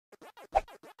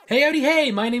Hey howdy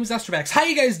hey, my name is Astrovax. How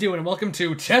you guys doing? And welcome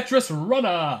to Tetris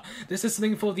Runner. This is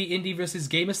something for the indie versus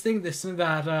gamers thing. This is something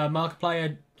that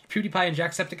Markiplier, PewDiePie and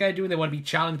Jacksepticeye are doing. They want to be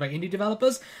challenged by indie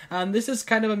developers. And this is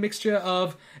kind of a mixture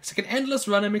of, it's like an endless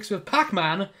runner mixed with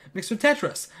Pac-Man, mixed with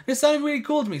Tetris. It sounded really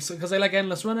cool to me, because I like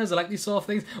endless runners, I like these sort of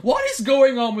things. What is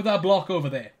going on with that block over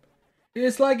there?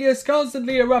 It's like it's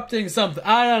constantly erupting something.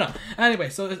 I don't know. Anyway,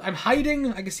 so I'm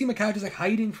hiding. I can see my character's like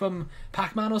hiding from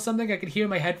Pac-Man or something. I can hear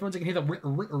my headphones. I can hear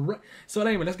the So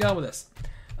anyway, let's get on with this.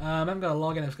 I'm gonna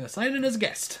log in. I'm gonna sign in as a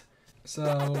guest.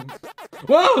 So,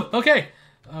 whoa. Okay.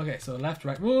 Okay. So left,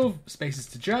 right, move. Spaces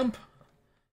to jump.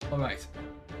 All right.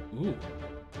 Ooh.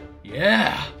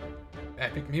 Yeah.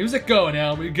 Epic music going.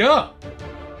 Now we go.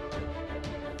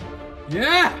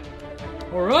 Yeah.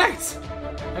 All right.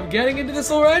 I'm getting into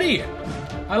this already.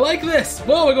 I like this.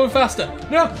 Whoa, we're going faster.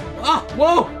 No. Ah,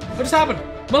 whoa. What just happened?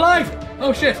 I'm alive.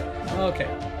 Oh, shit. Okay.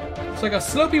 So I got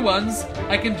slopey ones.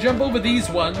 I can jump over these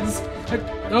ones.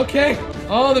 Okay.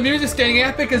 Oh, the music's getting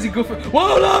epic as you go for...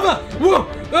 Whoa, lava. Whoa.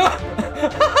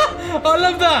 Ah. I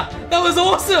love that. That was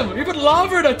awesome. You put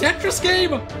lava in a Tetris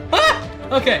game. Ah.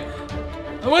 Okay.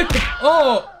 I went...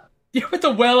 Oh. You put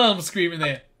the well elm screaming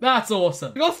there. That's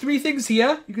awesome. We got three things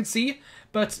here. You can see.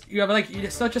 But you have like,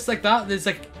 it's not just like that, there's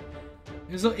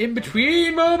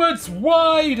in-between moments,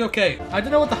 wide, okay. I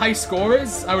don't know what the high score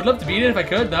is, I would love to beat it if I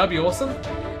could, that would be awesome.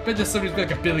 But there's somebody's got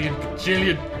like a billion,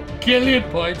 bajillion,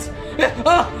 gillion points.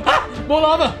 More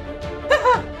lava!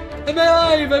 I'm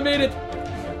alive, I made it!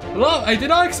 I did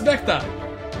not expect that.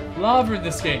 Lava in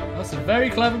this game, that's a very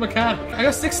clever mechanic. I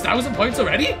got 6,000 points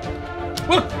already?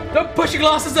 Whoa, don't push your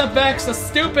glasses up, Vex, that's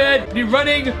stupid! You're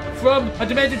running from a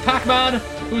demented Pac-Man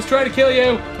who's trying to kill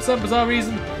you for some bizarre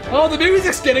reason. Oh, the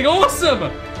music's getting awesome!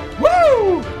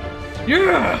 Woo!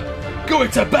 Yeah!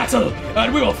 Going to battle,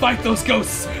 and we will fight those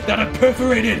ghosts that are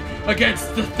perforated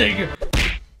against the thing.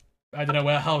 I don't know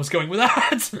where I was going with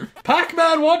that.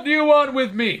 Pac-Man, what do you want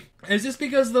with me? Is this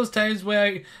because of those times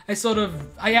where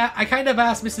I kind of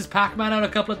asked Mrs. Pac-Man out a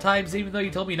couple of times, even though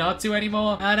you told me not to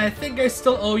anymore? And I think I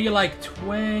still owe you like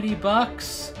 20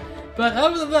 bucks. But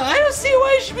other than that, I don't see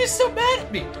why you should be so mad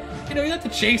at me. You know, you have to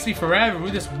chase me forever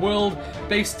with this world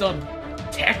based on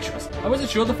Tetris. I wasn't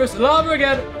sure the first lava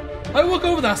again. I walk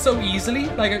over that so easily,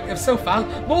 like I'm so fast.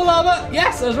 More lava?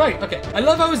 Yes, I was right. Okay. I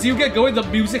love how as you get going, the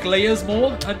music layers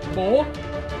more and more.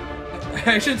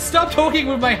 I should stop talking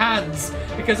with my hands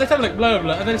because I sound like blah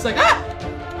blah, and then it's like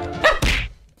ah!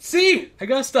 See, I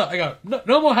gotta stop. I go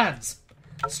no more hands.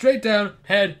 Straight down,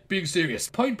 head, being serious.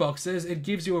 Point boxes, it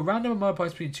gives you a random amount of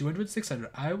points between 200 and 600.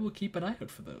 I will keep an eye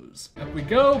out for those. Up we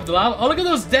go, the lava. Oh, look at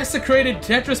those desecrated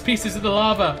Tetris pieces in the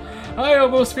lava. I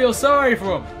almost feel sorry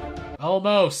for them.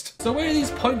 Almost. So where are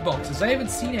these point boxes? I haven't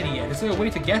seen any yet. Is there a way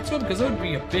to get to them? Because that would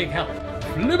be a big help.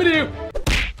 Flippity-doo.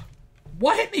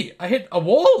 What hit me? I hit a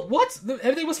wall? What?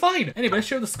 Everything was fine. Anyway, let's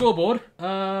show the scoreboard.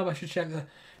 I should check the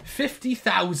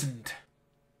 50,000.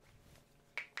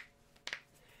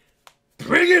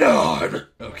 Bring it on!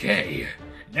 Okay,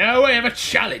 now I have a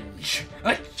challenge.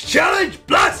 A challenge,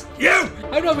 blast you!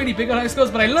 I'm not really big on high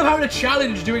scores, but I love having a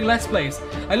challenge doing Let's Plays.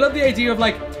 I love the idea of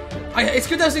like, it's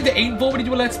good to have something to aim for when you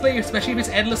do a Let's Play, especially if it's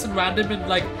endless and random and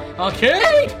like,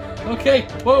 arcade! Okay,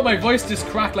 whoa, my voice just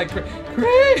cracked like,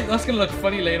 great! That's gonna look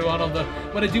funny later on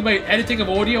when I do my editing of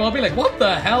audio, I'll be like, what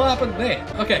the hell happened there?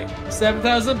 Okay,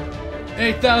 7,000,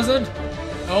 8,000,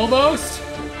 almost.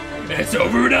 It's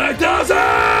over 9,000!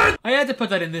 I had to put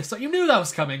that in this, so you knew that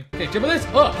was coming. Okay, jump on this.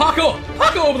 Oh, parkour!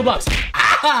 Parkour over the blocks!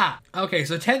 Ah! Okay,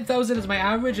 so 10,000 is my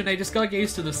average, and I just gotta get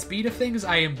used to the speed of things.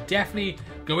 I am definitely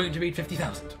going to beat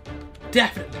 50,000.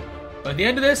 Definitely. By the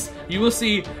end of this, you will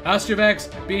see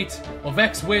Astrovex beat, or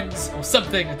Vex wins, or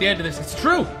something at the end of this. It's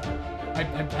true!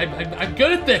 I'm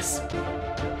good at this!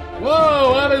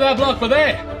 Whoa, how did that block for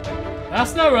there?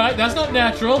 That's not right, that's not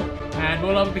natural. And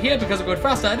we'll over here because I'm going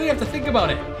faster. I don't even have to think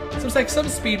about it. So it's like some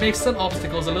speed makes some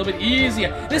obstacles a little bit easier.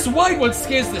 This wide one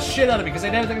scares the shit out of me because I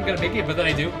never think I'm going to make it, but then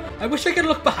I do. I wish I could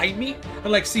look behind me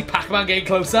and like see Pac-Man getting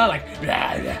closer, like,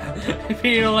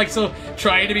 you know, like so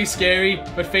trying to be scary,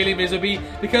 but failing miserably.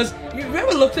 Because you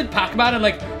ever looked at Pac-Man and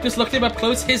like just looked him up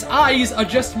close? His eyes are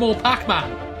just more Pac-Man.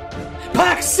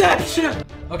 Pacception!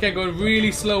 Okay, I'm going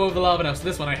really slow over the lava now, so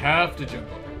this one I have to jump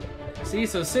over. See,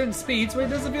 so certain speeds where it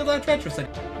doesn't feel that treacherous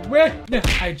anymore. Where? No,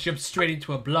 I jumped straight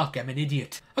into a block. I'm an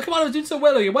idiot. Oh, come on, I was doing so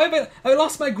well here. Why have I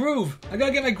lost my groove? I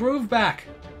gotta get my groove back.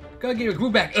 Gotta get my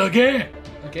groove back again.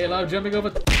 Okay, now I'm jumping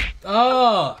over.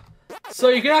 Oh, so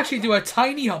you can actually do a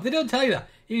tiny hop. They don't tell you that.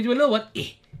 You can do a little one.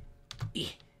 And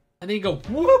then you go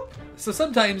whoop. So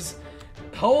sometimes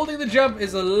holding the jump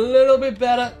is a little bit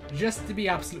better just to be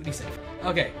absolutely safe.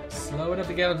 Okay, slow enough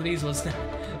to get onto these ones now.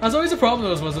 That's always a problem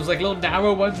with those ones. There's like little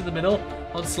narrow ones in the middle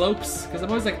on slopes. Because I'm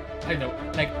always like, I don't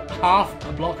know, like half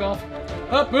a block off.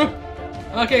 Oh, boop.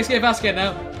 Okay, escape fast again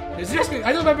now. Is it just me?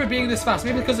 I don't remember it being this fast.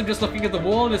 Maybe because I'm just looking at the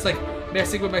wall and it's like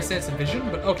messing with my sense of vision.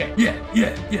 But okay. Yeah.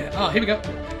 Oh, here we go.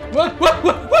 What?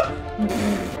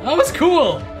 That was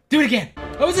cool. Do it again.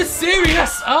 Oh, was it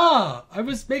serious? Ah, I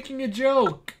was making a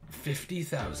joke.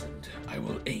 50,000. I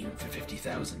will aim for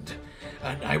 50,000.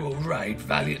 And I will ride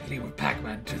valiantly with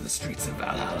Pac-Man to the streets of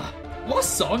Valhalla. What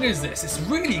song is this? It's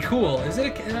really cool. Is it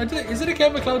a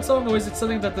Kevin MacLeod song or is it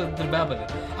something that the developer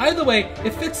did? Either way,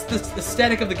 it fits the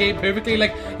aesthetic of the game perfectly.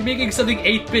 Like, you're making something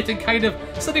 8-bit and kind of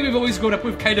something we've always grown up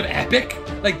with, kind of epic.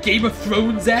 Like Game of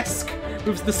Thrones-esque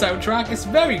with the soundtrack. It's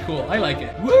very cool. I like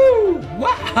it. Woo!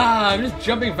 Wow! I'm just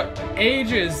jumping for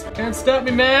ages. Can't stop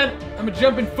me, man. I'm a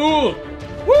jumping fool.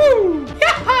 Woo!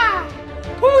 Yaha!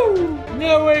 Woo!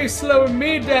 No way slowing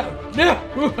me down. No!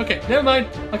 Woo. Okay, never mind.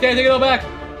 Okay, I take it all back.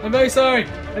 I'm very sorry.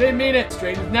 I didn't mean it.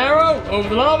 Straight and narrow, over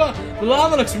the lava. The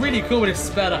lava looks really cool when it's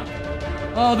sped up.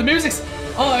 Oh, the music's...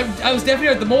 Oh, I was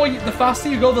definitely right. The faster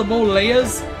you go, the more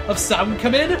layers of sound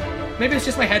come in. Maybe it's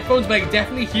just my headphones, but I can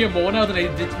definitely hear more now than I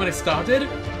did when I started.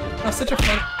 That's such a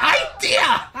fun idea!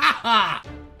 Haha!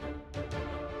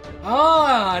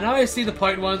 Ah, now I see the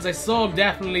point ones. I saw them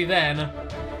definitely then.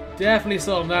 Definitely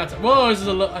saw them that. Whoa, this is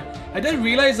a lot. I didn't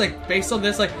realize, like, based on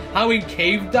this, like, how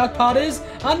encaved that part is.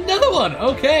 Another one!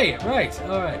 Okay, right,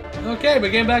 alright. Okay, we're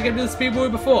getting back into the speed we were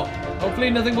before. Hopefully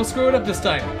nothing will screw it up this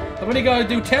time. I've only got to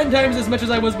do 10 times as much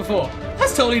as I was before.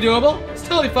 That's totally doable. It's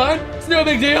totally fine. It's no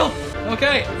big deal.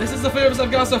 Okay, this is the furthest I've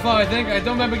got so far, I think. I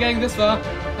don't remember getting this far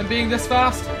and being this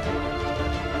fast.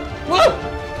 Whoa!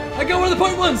 I got one of the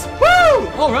point ones! Woo!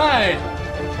 Alright!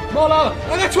 More lava.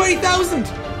 I got 20,000!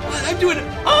 I'm doing it!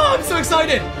 Oh, I'm so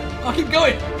excited! I'll keep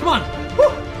going. Come on. Woo!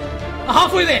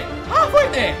 Halfway there. Halfway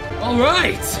there.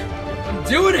 Alright. I'm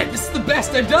doing it. This is the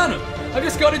best I've done. I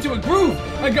just got into a groove.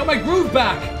 I got my groove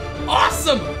back.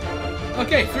 Awesome!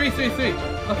 Okay, 3.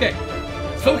 Okay.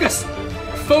 Focus.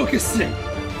 Focusing.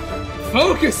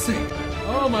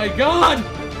 Oh my god!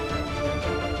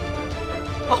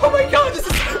 Oh my god, this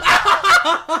is...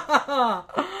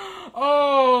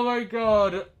 Oh my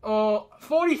god. Oh,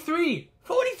 43.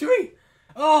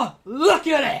 Oh, look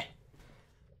at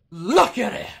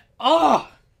it. Oh,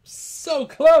 so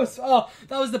close. Oh,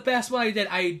 that was the best one I did.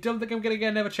 I don't think I'm gonna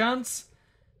get another chance.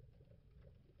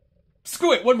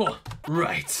 Screw it, one more.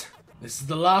 Right. This is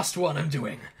the last one I'm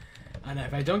doing. And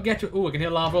if I don't get to... Ooh, I can hear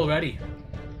lava already.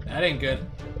 That ain't good.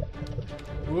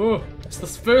 Ooh, it's the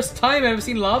first time I've ever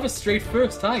seen lava straight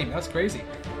first time. That's crazy.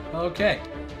 Okay.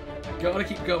 Gotta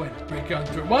keep going. Break on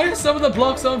through. Why are some of the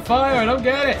blocks on fire? I don't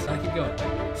get it. Gotta keep going.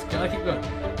 Just gotta keep going.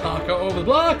 Parkour over the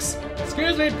blocks.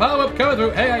 Excuse me, power up, coming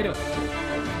through. Hey, how you doing?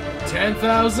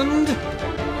 10,000.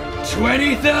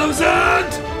 20,000.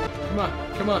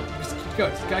 Come on. Just keep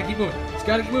going. Just gotta keep moving. Just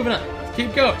gotta keep moving on. Just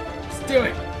keep going. Just do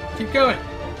it. Keep going.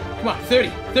 Come on.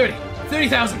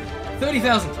 30,000.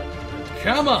 30,000.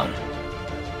 Come on.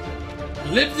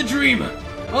 Live the dream.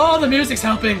 Oh, the music's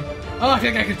helping. Oh, I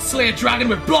think I could slay a dragon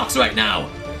with blocks right now.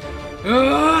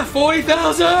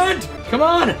 40,000. Come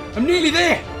on. I'm nearly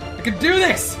there. I can do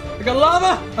this. I got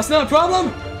lava. That's not a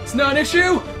problem. It's not an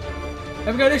issue.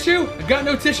 Have I got an issue? I got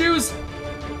no tissues.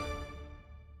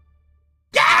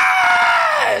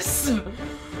 Yes!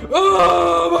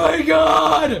 Oh my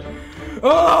god.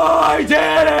 Oh, I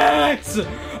did it.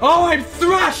 Oh, I'm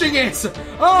thrashing it!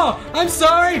 Oh, I'm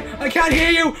sorry! I can't hear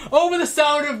you over the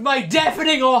sound of my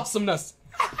deafening awesomeness!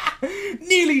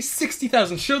 Nearly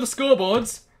 60,000. Show the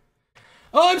scoreboards.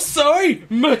 Oh, I'm sorry,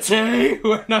 Matei!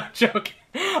 We're not joking.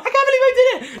 I can't believe I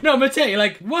did it! No, Matei,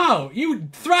 like, wow, you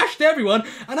thrashed everyone,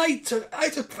 and I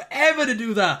took forever to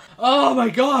do that. Oh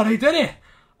my god, I did it!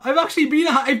 I've actually beat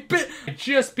I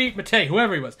just beat Matei,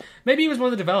 whoever he was. Maybe he was one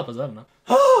of the developers, I don't know.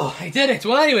 Oh, I did it.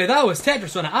 Well, anyway, that was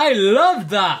Tetris Runner. I loved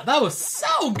that. That was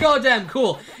so goddamn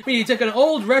cool. I mean, you took an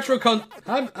old retro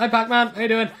Hi, Pac-Man. How you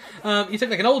doing? You took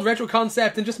like an old retro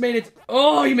concept and just made it...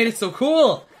 Oh, you made it so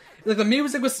cool. Like, the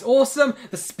music was awesome.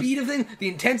 The speed of things, the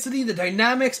intensity, the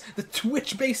dynamics, the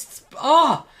Twitch-based...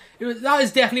 Oh! That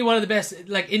is definitely one of the best,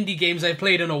 like, indie games I've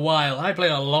played in a while. I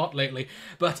played a lot lately.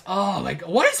 But, oh, like,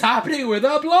 what is happening with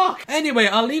that block? Anyway,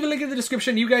 I'll leave a link in the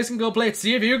description. You guys can go play it.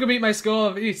 See if you can beat my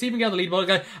score. See if you can get on the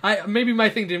leaderboard. Maybe my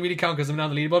thing didn't really count because I'm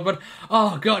not on the leaderboard. But,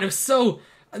 oh, God, it was so...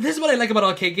 This is what I like about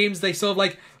arcade games. They sort of,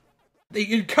 like... They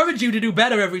encourage you to do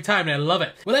better every time, and I love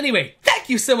it. Well, anyway, thank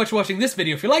you so much for watching this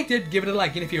video. If you liked it, give it a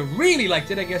like. And if you really liked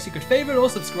it, I guess you could favorite or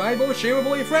subscribe or share with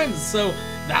all your friends. So,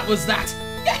 that was that.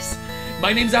 Yes!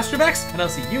 My name's Astrovex, and I'll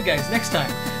see you guys next time.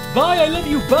 Bye, I love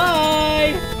you,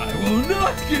 bye! I will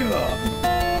not give up!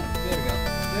 There we go.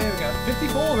 There we go.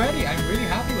 54 already. I'm really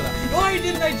happy with that. Why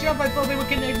didn't I jump? I thought they were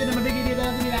connected. I'm a big idiot.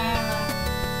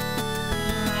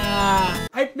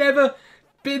 I've never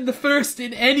been the first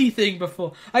in anything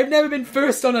before. I've never been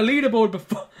first on a leaderboard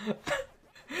before.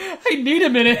 I need a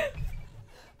minute.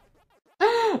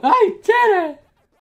 I did it.